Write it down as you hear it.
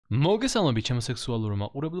მოგესალმებით ჩემს სექსუალურ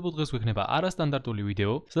მაყურებლებო, დღეს გვექნება არასტანდარტული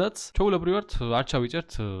ვიდეო, სადაც ჩვეულებრივად არ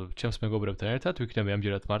ჩავიწერთ ჩემს მეგობრებთან ერთად, ვიქნები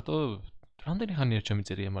ამჯერად მარტო, რამდენი ხანია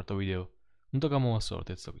ჩემიწერია მარტო ვიდეო. უნდა გამოვასწოროთ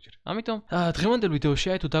ეს ზოგჯერ. ამიტომ დღევანდელ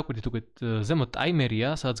ვიდეოში თუ დაკვირდით უკვე ზემოთ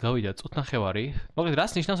ტაიმერია, სადაც გავიდა წუთნახევარი. მოკლედ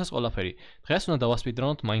რას ნიშნავს ეს ყველაფერი? დღეს უნდა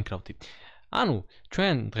დავასპიდრავნოთ მაინკრაფტი. ანუ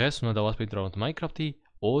ჩვენ დღეს უნდა დავასპიდრავნოთ მაინკრაფტი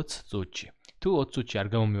 20 წუთში. თუ 20 წუთში არ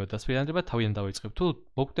გამომივიდა დასპიდრანება, თავიდან დავიწყებ. თუ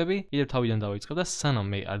მოგკვდები, კიდევ თავიდან დავიწყებ და სანამ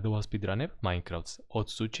მე არ დავასპიდრანებ მაინკრაფტს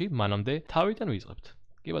 20 წუთში, მანამდე თავიდან ვიწყებთ.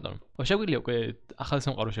 კი ბატონო. შეგვიძლია უკვე ახალი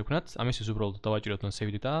სამყარო შევქმნათ, ამისთვის უბრალოდ დავაჭიროთ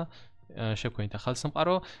სევიდი და შევქმნით ახალი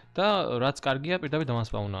სამყარო და რაც კარგია, პირდაპირ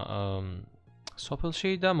დამასპაუნა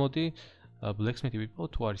სოფელში და მოდი blacksmith ვიპოვო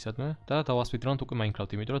თუ არის სადმე და დავასპიდრავნოთ უკვე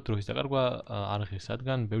მაინკრაფტი, იმიტომ რომ დროის დაკარგვა არხი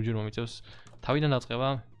სადგან ბევრჯერ მომიწევს თავიდან დაწყება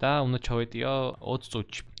და უნდა ჩავეტიო 20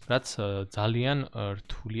 წუთში. რაც ძალიან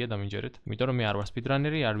რთულია დამინჯერეთ, იმიტომ რომ მე არ ვარ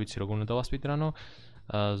სპიდრანერი, არ ვიცი როგორ უნდა დავასპიდრანო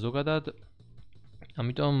ზოგადად.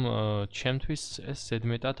 ამიტომ ჩემთვის ეს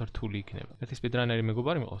ზედმეტად რთული იქნება. ერთი სპიდრანერი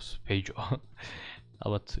მეგობარი მიყავს, ფეიჯო.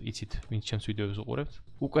 ალბათ იცით, ვინც ჩემს ვიდეოს უყურებთ.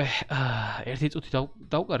 უკვე 1 წუთი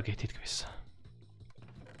დავკარგე თითქმის.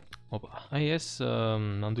 ოპა, აი ეს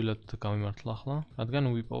ნამდვილად გამიმართლა ახლა, რადგან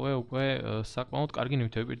ვიპოვე უკვე საკმაოდ კარგი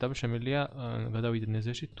ნივთები, პირდაპირ შემიძლია გადავიდე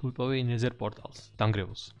ნეზერში, თუ ვიპოვე ნეზერ პორტალს,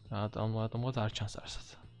 დანგრეულს. რატომღაც არ ჩანს არსად.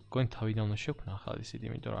 გონი თავიდან უნდა შევქმნა ახალი სიდი,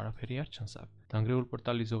 იმიტომ რომ არაფერი არ ჩანს აქ. დანგრეული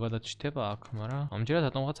პორტალი ზოგადად ჩდება აქ, მაგრამ ამჯერად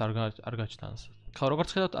რატომღაც არ გაჩნდა. ხო, როგორც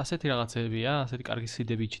ხედავთ, ასეთი რაღაცებია, ასეთი კარგი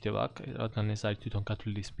სიდები ჩდება აქ, რადგან ეს არის თვითონ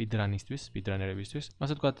გათვლილი სპიდრანისთვის, სპიდრანერებისთვის.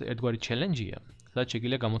 ასე ვთქვათ, ერთგვარი ჩელენჯია, სადაც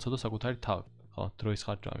შეგიძლია გამოცადო საკუთარი თავი. ხო, დროის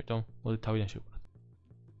ხარჯვა, ამიტომ მოდი თავიდან შევკრათ.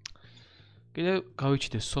 კიდევ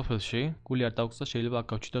გავიჩიდე სოფელში, გული არ დავგწა, შეიძლება აქ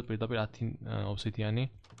გავჩიდოთ პირდაპირ 10 ობსიდიანი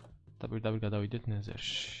და პირდაპირ გადავიდეთ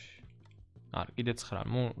ნეზერში. არა, კიდე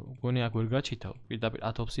 9, მგონი აქ ვერ გაჩითავ, პირდაპირ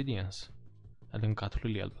 10 ობსიდიანს. რადგან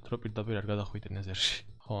გათვლილი ალბათ, რომ პირდაპირ არ გადახვიდე ნეზერში.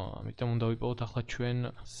 ხო, ამიტომ უნდა ვიპოვოთ ახლა ჩვენ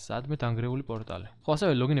სადმე დანგრეული პორტალი. ხო,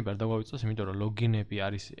 ასევე ლოგინები არ დავავიწყოს, იმიტომ რომ ლოგინები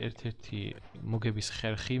არის ერთ-ერთი მოგების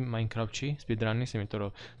ხერხი მაინკრაფტში, სპიდრანის, იმიტომ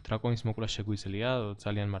რომ დრაკონის მოკლა შეგვიძლია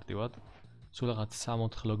ძალიან მარტივად. სულ რაღაც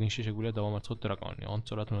 3-4 ლოგინში შეგვიძლია დავამარცხოთ დრაკონი,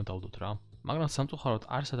 სწორად უნდა დავდოთ რა. მაგრამ სამწუხაროდ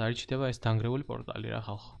არსად არ იჩნდება ეს დანგრეული პორტალი რა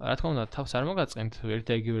ხალხო. რა თქმა უნდა, თავს არ მოგაწყენთ ერთ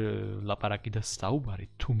და იგივე ლაპარაკი და საუბარი,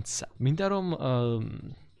 თუმცა მინდა რომ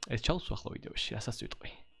ეს ჩავსვა ახლა ვიდეოში, რასაც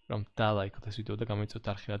ვიტყვი. რომ დაალაიქოთ ეს ვიდეო და გამოიწეროთ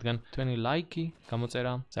არხი, რადგან თქვენი ლაიქი,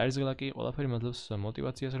 გამოწერა, ზარის ღილაკი, ყველაფერი მაძლევს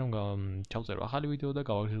მოტივაციას, რომ ჩავწერო ახალი ვიდეო და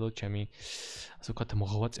გავაგრძელოთ ჩემი, ასე ვთქვათ,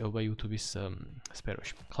 მოღვაწეობა YouTube-ის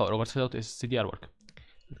სფეროში. ხო, როგორც ხედავთ, ეს CD არ ვარქ.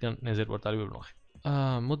 რადგან ნეზერ პორტალი ვერ ვნახე.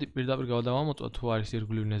 მოდი პირდაპირ გავამოწმოთ თუ არის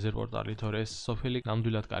ირგვლივ ნეზერ პორტალი, თორე ეს სოფელი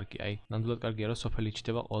ნამდვილად კარგია, აი, ნამდვილად კარგია, რომ სოფელი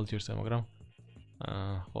ჩდება ყოველ ჯერზე, მაგრამ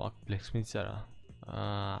ხო, აქ blacksmith-ს არა.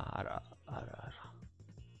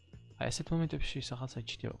 აი ესეთ მომენტებში სახელსაც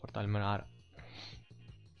ჩდება პორტალი, მაგრამ არა.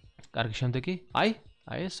 კარგი, შემდეგი? აი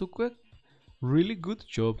ეს უკვე really good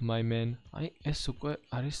job my man. აი ეს უკვე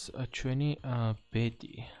არის ჩვენი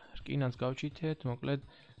ბედი. რკინას გავჩითეთ, მოკლედ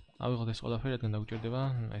ავიღოთ ეს ყველაფერი, რადგან დაგვჭირდება,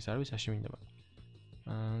 ეს არ ვიცი, აში მინდება.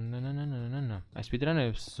 ნანა. აი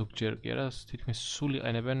სპიდრანერებს ზოგჯერ კი არა, თითქმის სულ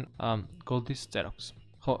იყენებენ golds წეროქს.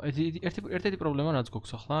 ხო, ერთ-ერთი პრობლემა რაც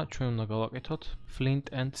გვაქვს ახლა, ჩვენ უნდა გავაკეთოთ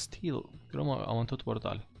flint and steel, რომ ავანთოთ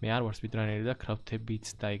პორტალი. მე არ ვარ სპიდრანერი და კრაფტებით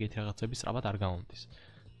და ეგეთი რაღაცები სწრაფად არ გამომდის.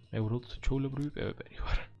 მე უბრალოდ ჩვეულებრივი PvP-ერი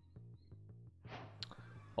ვარ.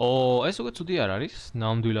 ეს უკვე ცუდი არ არის,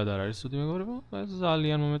 ნამდვილად არ არის ცუდი მეგობრებო, ეს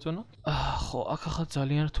ძალიან მომეწონა. ხო, აქ ახლა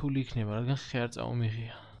ძალიან რთული იქნება, რადგან ხე არ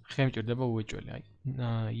წამომიღია. ხე მჭირდება უეჭველი, აი,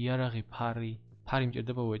 იარაღი, ფარი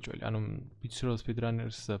მჭირდება უეჭველი, ანუ ვიცი რომ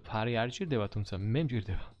სპიდრანერს ფარი არ ჭირდება, თუმცა მე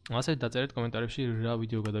მჭირდება. ასე დაწერეთ კომენტარებში რა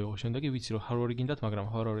ვიდეო გადავიღო შემდეგი, ვიცი რომ ჰორორი გინდათ, მაგრამ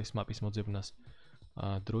ჰორორის მაპის მოძებნას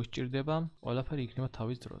დრო სჭირდება, ყველაფერი იქნება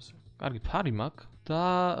თავის დროზე. კარგი, ფარი მაქვს და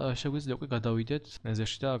შეგვიძლია უკვე გადავიდეთ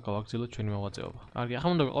ნეზერში და გავაგრძელოთ ჩვენი მოღვაწეობა. კარგი, ახლა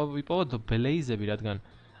უნდა ვიპოვოთ ბლეიზები, რადგან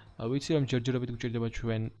ვიცი რომ ჯერჯერობით გვჭირდება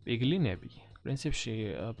ჩვენ პიგლინები. პრინციპში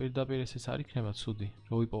პირდაპირ ესეც არ იქნება ცუდი,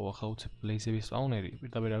 რომ ვიპოვო ახლა უცებ ბლეიზების სპაუნერი,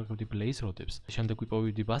 პირდაპირ ავიღებდი ბლეიზ როდებს. შემდეგ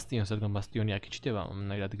ვიპოვებდი ბასტიონს, რადგან ბასტიონი აქ იჩდება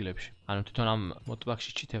ამნაირ ადგილებში. ანუ თვითონ ამ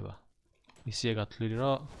მოტბაქში ჩიტება. ისეა გათვლილი,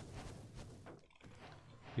 რომ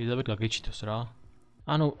პირდაპირ გაგეჩითოს რა.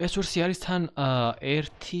 ანუ ეს ვერსია არის თან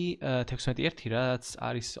 1.16, რაც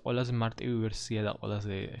არის ყველაზე მარტივი ვერსია და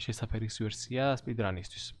ყველაზე შესაფერის ვერსია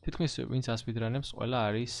სპიდრანისთვის. თითქმის ვინც ასპიდრანებს, ყველა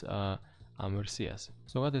არის ამ ვერსიაზე.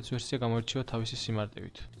 ზოგადად ეს ვერსია გამოირჩევა თავისი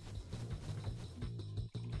სიმარტივით.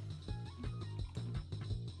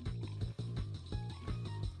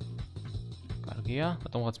 კარგია,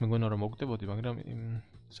 რატომღაც მეგონა რომ მოგკვდებოდი, მაგრამ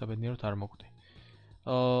საბედნიეროდ არ მოგკვდი.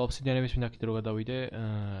 ოფსიდიანების მინდა კიდე რო გადავიდე,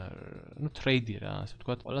 ну ტრეიდი რა, ასე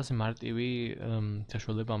ვთქვათ, ყველაზე მარტივი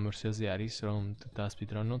საშუალება ამ ვერსიაზე არის, რომ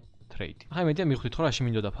დაასპიდრანო ტრეიდი. ახლა მედია მივხვდით ხო რაში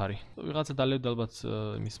მინდოდა ფარი. ვიღაცა დალევდა ალბათ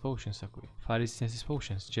იმის potions აქვე. ფარის სენსის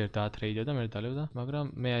potions ჯერ დაათრეიდა და მე დალევდა, მაგრამ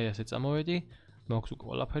მე აი ასე წამოვედი. მაქვს უკვე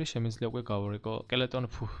ყველაფერი, შემიძლია უკვე გავურეკო სკელეტონ,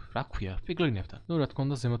 რა ქვია, პიგლინებთან. ну რა თქმა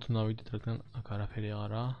უნდა ზემოთ უნდა ავიდეთ, რადგან აქ არაფერი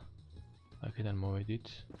აღარაა. აქედან მოვედით.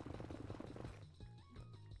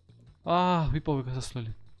 ვიპოვე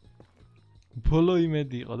გასასვლელი. ბოლო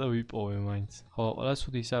იმედი იყო და ვიპოვე მაინც. ხო, ყველა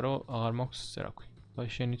ცუდი ისა რომ აღარ მაქვს წერაქვი.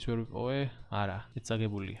 შენიც ვერ ვიპოვე? არა,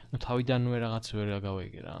 ეცაგებულია. ну თავიდან ვერ რაღაც ვერ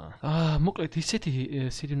გავეგე რა. მოკლედ ისეთი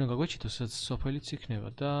სიდი უნდა გაგვეჩითოს, სადაც სოფელიც იქნება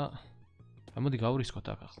და მოდი გავრისკოთ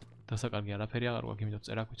აქ ახლა. დასაკარგი არაფერი აღარ გვაქვს, იმიტომ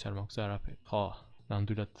წერაქვიც არ მაქვს არაფერი. ხო,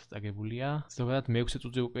 ნამდვილად წაგებულია. ზოგადად მე-6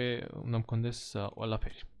 წუთზე უკვე უნდა მქონდეს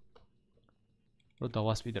ყველაფერი. რომ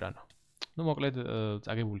დავასპიდრანო. ну მოკლედ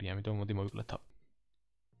წაგებულია, ამიტომ მოდი მოვიკლოთ თავი.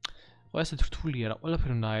 ხო ესეთ რთულია რა,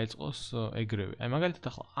 ყველაფერი უნდა აეწყოს ეგრევე. აი მაგალითად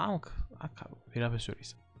ახლა აქ ვერაფერს ვერ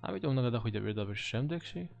ისა. ამიტომ უნდა გადახვიდე პირდაპირ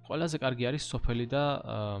შემდეგში. ყველაზე კარგი არის სოფელი და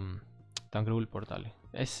დანგრეული პორტალი.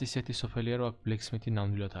 ეს ისეთი სოფელია, რომ აქ ბლექსმითი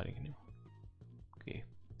ნამდვილად არ იქნება. კი.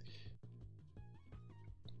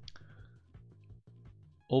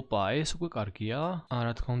 ოპა, ეს უკვე კარგია.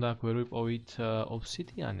 რა თქმა უნდა, აქ ვერ ვიპოვით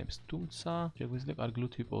ოფსიდიანებს, თუმცა შეგვიძლია კარგი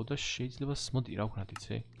ლუთი ვიპოვოთ და შეიძლება მოდი რა ვქნათ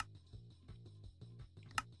იცი?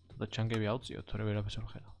 და ჩანგები ავწიოთ, თორე ვერაფერს ვერ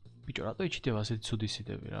ხედავ. ბიჭო, რატო იჩიტება ასეთი ცუდი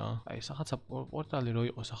სიდები რა? აი, სახაცა პორტალი რო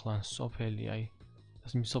იყოს ახლა სოფელი, აი.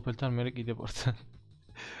 ეს მის სოფელთან მერე კიდე პორტალი.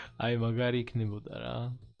 აი, მაგარი იქნებოდა რა.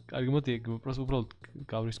 კარგი, მოდი, უბრალოდ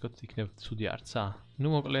გავრისკოთ, იქნება ცუდი არცა. ну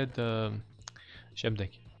მოკლედ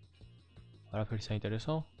შემდეგი. არაფერი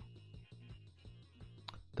საინტერესო.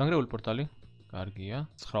 დანგრეული პორტალი. კარგია.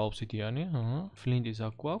 9 ოფსიდიანი, ფლინტის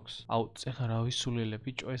აქ გვაქვს. აუ, წეხა რა ვისულელე,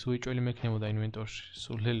 ბიჭო, ეს უეჭველი მექნებოდა ინვენტორში.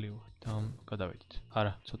 სულელიო და გადავედით.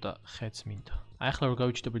 არა, ცოტა ხეც მინდა. აი ახლა რო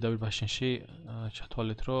გავიჩიტო პირდაპირ ბაშენში,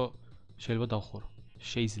 ჩათვალეთ, რომ შეიძლება დავხურო.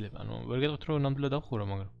 შეიძლება, ну, ვერ გეტყვით, რომ ნამდვილად დავხურო,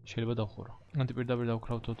 მაგრამ შეიძლება დავხურო. ანტი პირდაპირ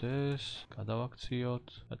დავკრავთოთ ეს, გადავაქციოთ,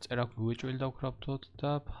 წერაქვი უეჭველი დავკრავთოთ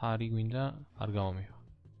და ფარი გვინდა არ გამომივა.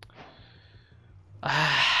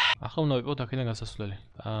 ახლა უნდა ვიპოვოთ აქედან გასასვლელი.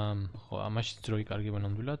 ხო, ამაშიც დრო იკარგება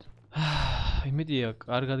ნამდვილად. იმედია,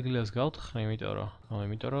 კარგ ადგილას გავთხრი,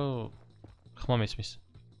 იმიტომ რომ ხმა მესმის.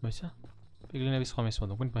 მოიცა? პიგლინების ხმა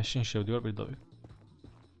მესმოდა, მგონი ბაშენში შევდივარ პირდაპირ.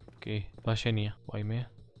 კი, ბაშენია, ვაიმე.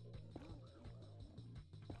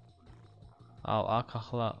 აუ, აქ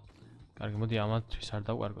ახლა კარგი, მოდი ამათთვის არ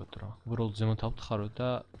დავკარგოთ რა. უბრალოდ ზემოთ ავთხაროთ და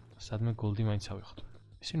სადმე გოლდი მაინც ავიღოთ.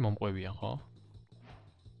 ისინი მომყვევიან, ხო?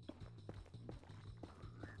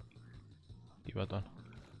 კი ბატონო.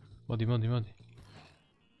 მოდი.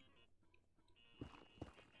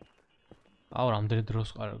 აუ, რამდენი დროს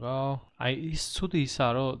ყარგავ. აი, ის ცუდი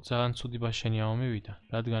ისაა, რომ ძალიან ცუდი ბაშენი ამომივიდა,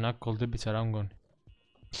 რადგან აქ გოლდებიც არ ამგონი.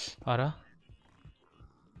 არა?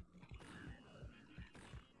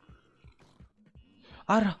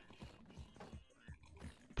 არა.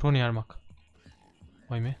 პრონი არ მაქვს.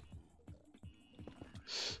 ვაიმე.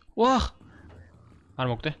 ვახ! არ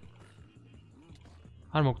მოგდე?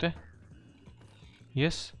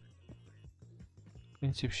 yes.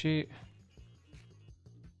 პრინციპში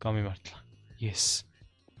გამიმართლა. yes.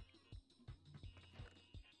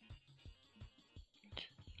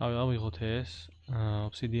 ავიღოთ ეს,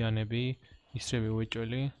 ოფსიდიანები, ისრები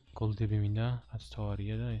უეჭველი, გოლდები მინდა, რაც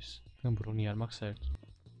თავარია და ეს. ბრუნი არ მაქვს საერთოდ.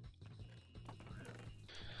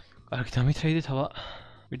 კარგი, დამიტრეიდეთ, აბა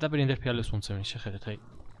პირდაპირ ინტერფიალებს მომცემენ, შეხედეთ, აი.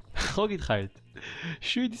 ხო გითხარით.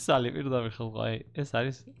 7 სალი პირდაპირ ხო, აი, ეს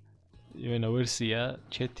არის იმენა ვერსია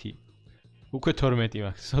ჩეთი. უკვე 12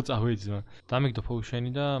 მაქვს, წავიძმა. დამიგდო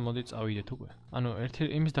potion-ი და მოდი წავიდეთ უკვე. ანუ ერთი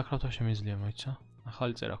იმის დაკრავთა შემიძლია, მოიცა?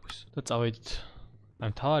 ახალი წერაქვის და წავედით.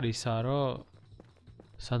 აი, თავარი ისაა, რომ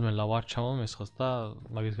სადმე ლავა არ ჩამომესხოს და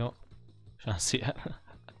მაგის გამო შანსი არა.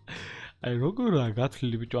 აი, როგორაა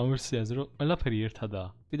გათვლილი ბიჭო ამ ვერსიაზე, რომ ყველაფერი ერთადაა.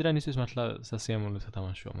 ვიდრანისთვის მართლა სასიამოვნო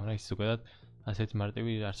სათამაშოა, მაგრამ ის ზოგადად ასეთი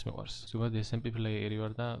მარტივი არც მეყვარს. ზოგადად SMP პლეიერი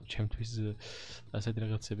ვარ და ჩემთვის ასეთი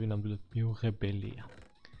რაღაცები ნამდვილად მიუღებელია.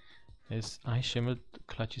 ეს აი შემოდ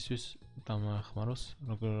კლაჩისთვის დამახმაროს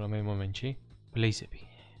როგორმე მომენტში ბლეიზები.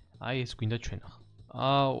 აი ეს გვინდა ჩვენ ახლა.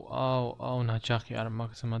 აუ, ნაჯახი არ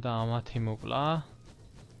მაგზმა და ამათი მოკლა.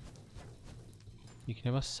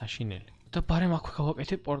 იქნება საშინელი. და ბარემ აქვე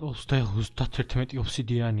გავაკეთე პორტალს 31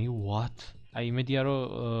 ოფსიდიანი, what? აი იმედია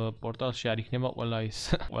რომ პორტალში არ იქნება ყველა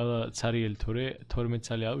ცარიელი თორე 12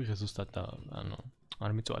 ცალი ავიღე ზუსტად და ანუ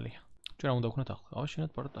არ მიწვალია. ჩვენ რა უნდა ვქნათ ახლა?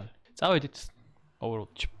 გავაშენოთ პორტალი. წავედით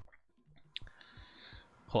overworld-ში.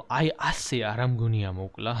 ხო, აი ასე არ მგონია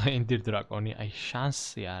მოკლა ენდერ დრაკონი, აი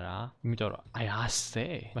შანსი არა, იმიტომ რომ აი ასე,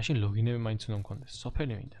 მაშინ ლოგინები მაინც უნდა მქონდეს,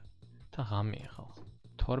 სოფელი მინდა. და ღამეა ხალხო.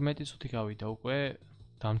 12 წუთი გავიდა უკვე,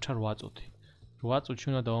 დამჩა 8 წუთი. 8 წუთში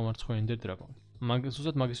უნდა დავამარცხო ენდერ დრაკონი.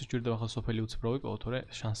 ზუსტად მაგის უჭირდება ხალხო სოფელი უცებ რო ვიპოვო, თორე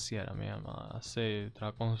შანსი არა მე ასე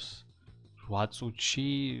დრაკონს 8 წუთში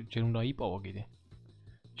ჯერ უნდა იპოვო კიდე.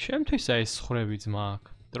 ჩემთვისა ეს ხრები ძმა აქ.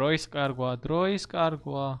 დროის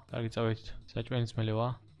კარგვა. კარგი წავედით. საჭმელის მელევა.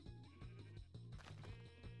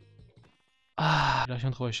 რა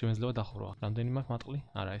შემთხვევაში შემეძლება დახურვა? რამდენი მაქვს მატყლი?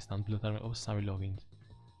 არა, ეს ნამდვილად არ მეყობს 3 ლოგინით.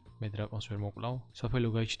 მე დრაკონს ვერ მოკვლავ. სოფელი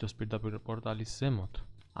გაიჩიტოს პირდაპირ პორტალის ზემოთ.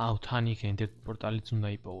 აუ, თან იქ ენდერ პორტალიც უნდა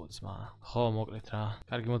იპოვო ძმა. ხო, მოკლედ რა.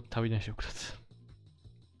 კარგი, მოდი თავიდან შევკრათ.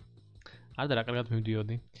 არა და რა კარგად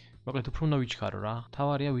მივდიოდი. მოკლედ უფრო უნდა ვიჩქარო რა.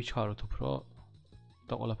 თავარია ვიჩქაროთ უფრო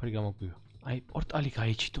და ყველაფერი გამოგვივა. აი, პორტალი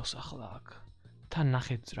გაიჩიტოს ახლა აქ. თან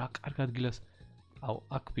ნახეთ რა კარგ ადგილას. აუ,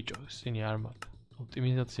 აქ ბიჭო, ისინი არ მაქვს.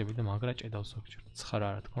 ოპტიმიზაციები და მაგრა ჭედავს ზოგჯერ. 9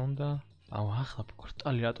 რა თქმა უნდა. აუ, ახლა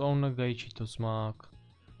პორტალი რატო უნდა გაიჩიტოს მაგ?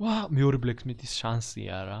 ვა, მეორე ბლექსმითის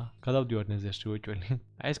შანსია რა. გადავდივარ ნეზერში უეჭველი.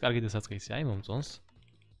 აი ეს კარგი დასაწყისი, აი მომწონს.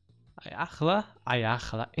 აი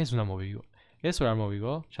ახლა ეს უნდა მოვიგო. ეს რა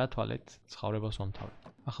მოვიგო? ჩათვალეთ, ცხოვრებას ვამთავრებ.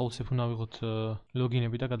 ახლა უცებ უნდა ვიღოთ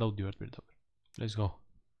ლოგინები და გადავდივართ პირდაპირ. Let's go.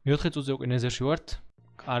 მე-4 წუთზე უკვე ნეზერში ვართ.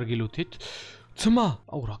 კარგი ლუთით. ძმა,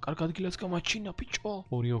 აუ რა კარგ ადგილას გამაჩინა ბიჭო.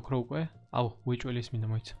 ორი ოქრო უკვე. აუ, უეჭველი ის მინდა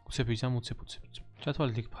მოიცა. უცებ იზამ.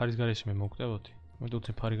 ჩათვალეთ იქ ფარის გარეშე მე მოვკვდებოდი. მე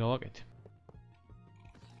უცებ ფარი გავაკეთე.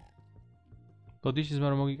 Dodi is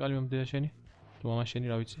მარა მოგიკალი მომდეა შენი? თუ მამა შენი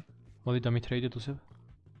რა ვიცი? მოდი დამიტრეიდეთ უსებ.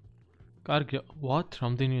 კარგი, what?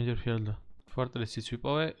 რამდენი ინტერფერდა? ფორტრესიც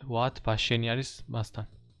ვიპოვე, what? ბაშენი არის მასთან.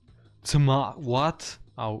 ძმა, what?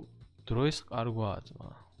 აუ, დროის კარგვაა ძმა.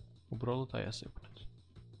 უბრალოდ აი ასე ვქნათ.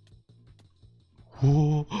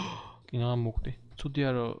 კინა მოვკვდი. ცუდია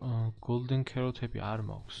რომ golden carrot-ები არ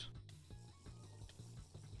მაქვს.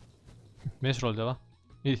 მესროლდება?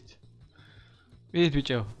 მიდით. მიდით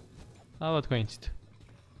ბიჭო. აბა თქვენიცით.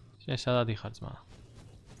 შენ სადად იხარ ძმა?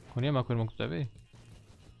 გონია მაგ ვერ მოგწდები?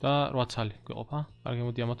 და 8 ცალი გვიყოფა. კარგი,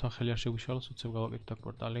 მოდი ამათთან ხელი არ შეგვიშალოს, უცებ გავაკეთოთ აქ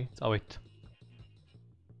პორტალი. წავით.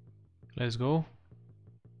 Let's go.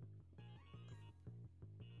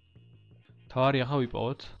 თავარი ახლა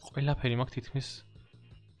ვიპოვოთ. ყველაფერი მაქვს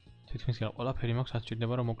თითქმის კი არა, ყველაფერი მაქვს, რაც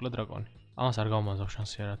ჭირდება რომ მოკლა დრაკონი. ამას არ გავმაზავ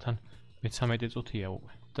შანსი არა თან. მე 13 წუთია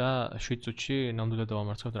უკვე. და 7 წუთში ნამდვილად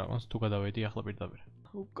დავამარცხებ დრაკონს, თუ გადავედი ახლა პირდაპირ.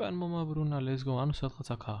 უკან მომაბრუნა, let's go. ანუ სადღაც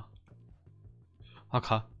აქაა.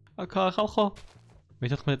 აქაა ხალხო. მე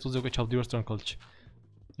 14 წუთზე უკვე ჩავდივარ stronghold-ში.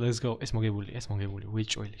 Let's go. ეს მოგებული.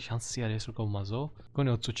 უეჭველი. შანსი არის ეს რომ გავმაზო. გონი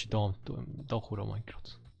 20 წუთში დავხურო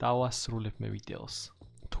მაინკრაფტს. დავასრულებ მე ვიდეოს.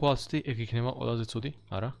 თუ ავწდი, ეგ იქნება ყველაზე ცუდი?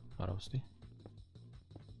 არა, არა ვწდი.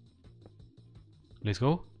 Let's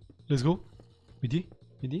go. მიდი.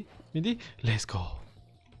 Let's go.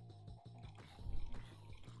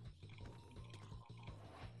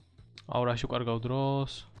 აუ რა შევკარგავ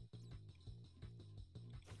დროს.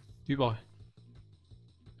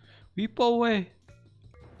 ვიპოვე.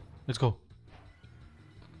 Let's go.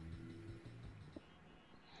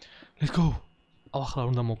 აუ ახლა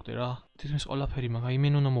უნდა მოვკვდე რა. თითქმის ყველაფერი მაგ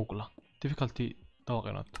იმენ უნდა მოვკლა. difficulty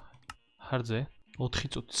დავაყენოთ. ჰარდზე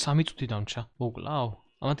 4 წუთი, 3 წუთი დამჩა. მოვკლავ.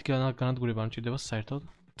 ამათი განადგურება არ მჭირდება საერთოდ.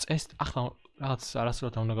 წეს ახლა რაღაც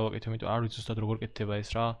არასდროს უნდა გავაკეთო, იმიტომ არ ვიცი ზუსტად როგორ კეთდება ეს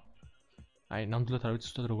რა. აი, ნამდვილად არ ვიცი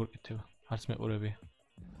ზუსტად როგორ კეთდება. არც მეყურებია.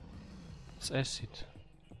 წესით.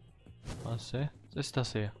 ასე, წესით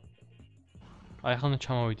ასეა. აი, ახლა უნდა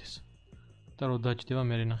ჩამოვიდეს. და რო დაჯდება,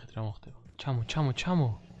 მე ნახეთ რა მოხდება.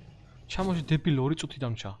 ჩამოში დებილ 2 წუთი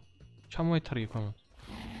დამჩა. ჩამოეთარგე ქვემოთ.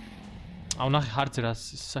 აუ ნახე ჰარდზე რა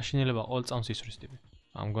საშინელება ყოველ წამს ისვრის ტიპი.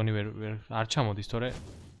 ამ გონი ვერ არ ჩამოდის, თორე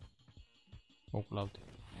მოვკლავდი.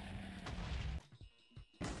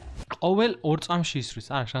 ყოველ 2 წამში ისვრის,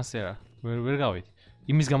 არა შანსი არა. ვერ გავედი.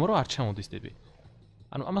 იმის გამო რომ არ ჩამოდის ტიპი.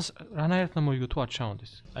 ანუ ამას რანაირად უნდა მოიგო თუ არ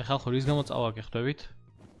ჩამოდის. აი ხალხო რის გამო წავაგე ხვდებით,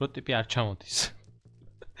 რომ ტიპი არ ჩამოდის.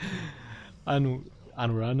 ანუ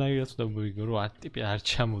რანაირად უნდა მოიგო რომ ტიპი არ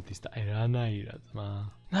ჩამოდის და აი რანაირად მა.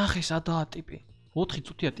 ნახე სადაა ტიპი. 4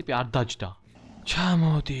 წუთია ტიპი არ დაჯდა.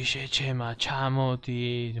 ჩამოდი შეჩემა,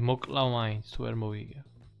 ჩამოდი. მოკლავ მაინც თუ ვერ მოვიგე.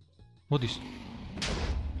 მოდის.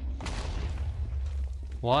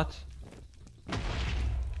 What?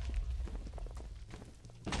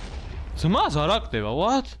 ძმას არ აკდება,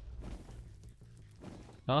 what?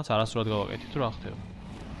 რაღაც არასრულად გავაკეთე თუ რა ხდება.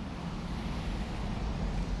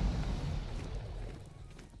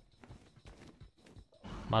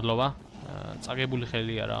 მადლობა. წაგებული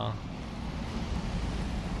ხელია რა.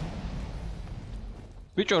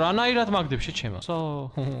 ბიჭო, რანაირად მაგდებ შეჩემა?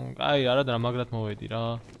 კაი, არა და რა მაგრად მოვედი რა.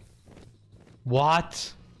 What?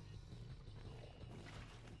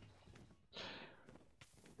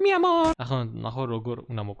 Mi amor. ახლა ნახო როგორ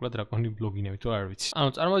უნდა მოკლა დრაკონი ბლოგინები თუ არ ვიცი. ანუ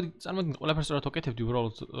წარმოვიდგინე ყველაფერს რა თოკეთებდი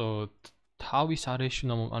უბრალოდ თავის არეში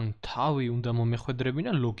ანუ თავი უნდა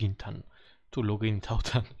მომეხვედრებინა ლოგინთან. თუ ლოგინი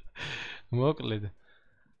თავთან. მოკლედ.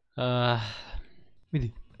 მიდი.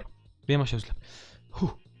 ვიამა შევძლებ.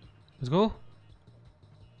 Let's go. მიდი.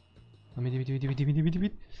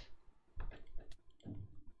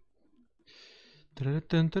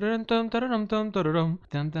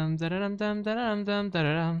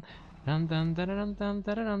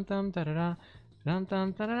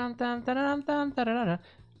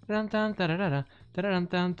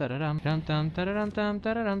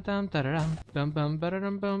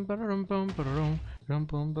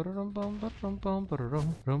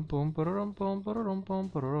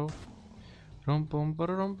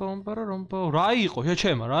 რა იყო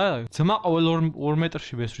შეჩემა რა ძმა ყოველ 2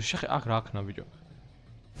 მეტრში ვესვრი შეხე აქ რა აქნა ბიჭო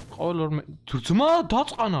ყოველ 2 ძმა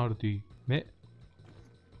დაწყანარდი მე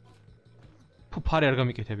ფუ ფარი არ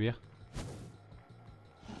გამიკეთებია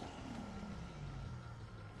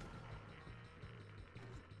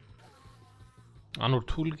ანუ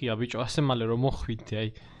რთულია ბიჭო ასე მალე რომ მოხვიდე აი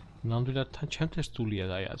ნამდვილად თან ჩემთვის რთულია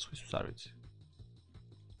და აი აცვის არ ვიცი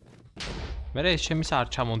მე ეს ჩემის არ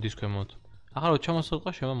ჩამონდის ქვემოთ ახლა რო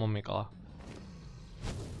ჩამოსულყა შემა მომეკლა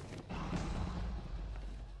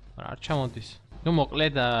არ ჩამოდის ნუ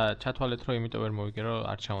მოკლედ ჩათვალეთ რომ იმიტომ ვერ მოვიგე რომ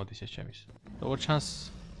არ ჩამოდის ეს ჩემის როგორ ჩანს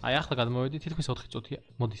აი ახლა გადმოვედი თითქმის 4 წუთია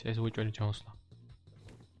მოდის ეს უეჭველი ჩამოსვლა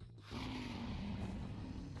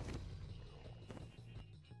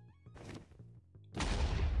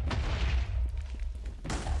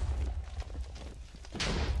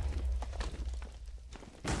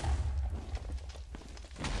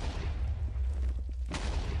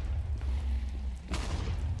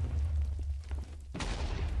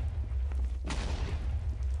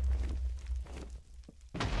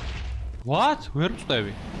What? ვერ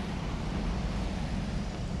ვწევი.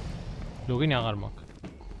 ლოგინი აღარ მაქვს.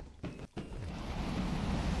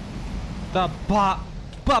 და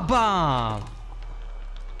ბაბა.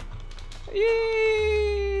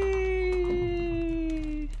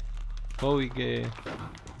 გავიგე.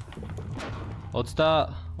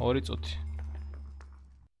 22 წუთი.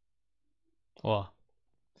 ვა.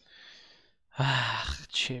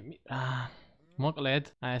 ჩემი რა.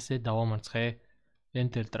 მოკლედ, აი ესე დავამარცხე.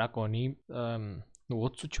 Enter დრაკონი, ნუ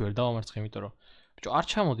 20 წუთში ვერ დავამარცხე, იმიტომ რომ ბიჭო არ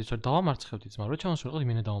ჩამოდის, ვერ დავამარცხევდი ძმა, რო ჩამოსულიყო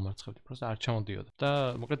იმენა დავამარცხევდი, პროსტა არ ჩამოდიოდა. და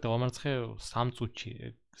მოკლედ დავამარცხე 3 წუთში,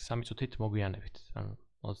 3 წუთით მოგვიანებით, ანუ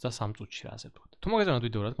 23 წუთში რა ასე ვთქვათ. თუ მოგეწონათ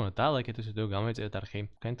ვიდეო რა თქმა უნდა, დაალაიქეთ ეს ვიდეო, გამოიწერეთ არხი.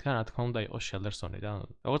 თქვენთან რა თქმა უნდა იყოს შელერსონი და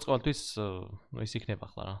როგორც ყოველთვის ის იქნება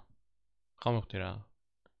ახლა რა. ხამოვხდი რა.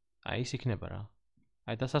 აი ის იქნება რა.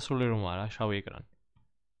 აი დასასრული რომ არა, შავი ეკრანი.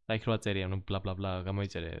 და იქ რა წერია, ნუ ბლა ბლა ბლა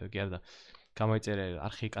გამოიწერე, კი არა და გამოიწერე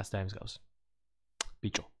არხი კაც და იმსგავს.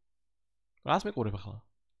 ბიჭო. რას მიყურებ ახლა?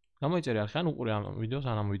 გამოიწერე არხი, ან უყურე ამ ვიდეოს,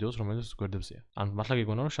 ან ამ ვიდეოს, რომელიც გვერდებზეა. ან მართლა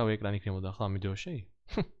გეგონა რომ შავი ეკრანი იქნებოდა ახლა ამ ვიდეოში?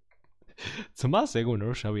 ძმას ეგონა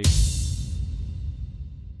რომ შავი ეკრანი.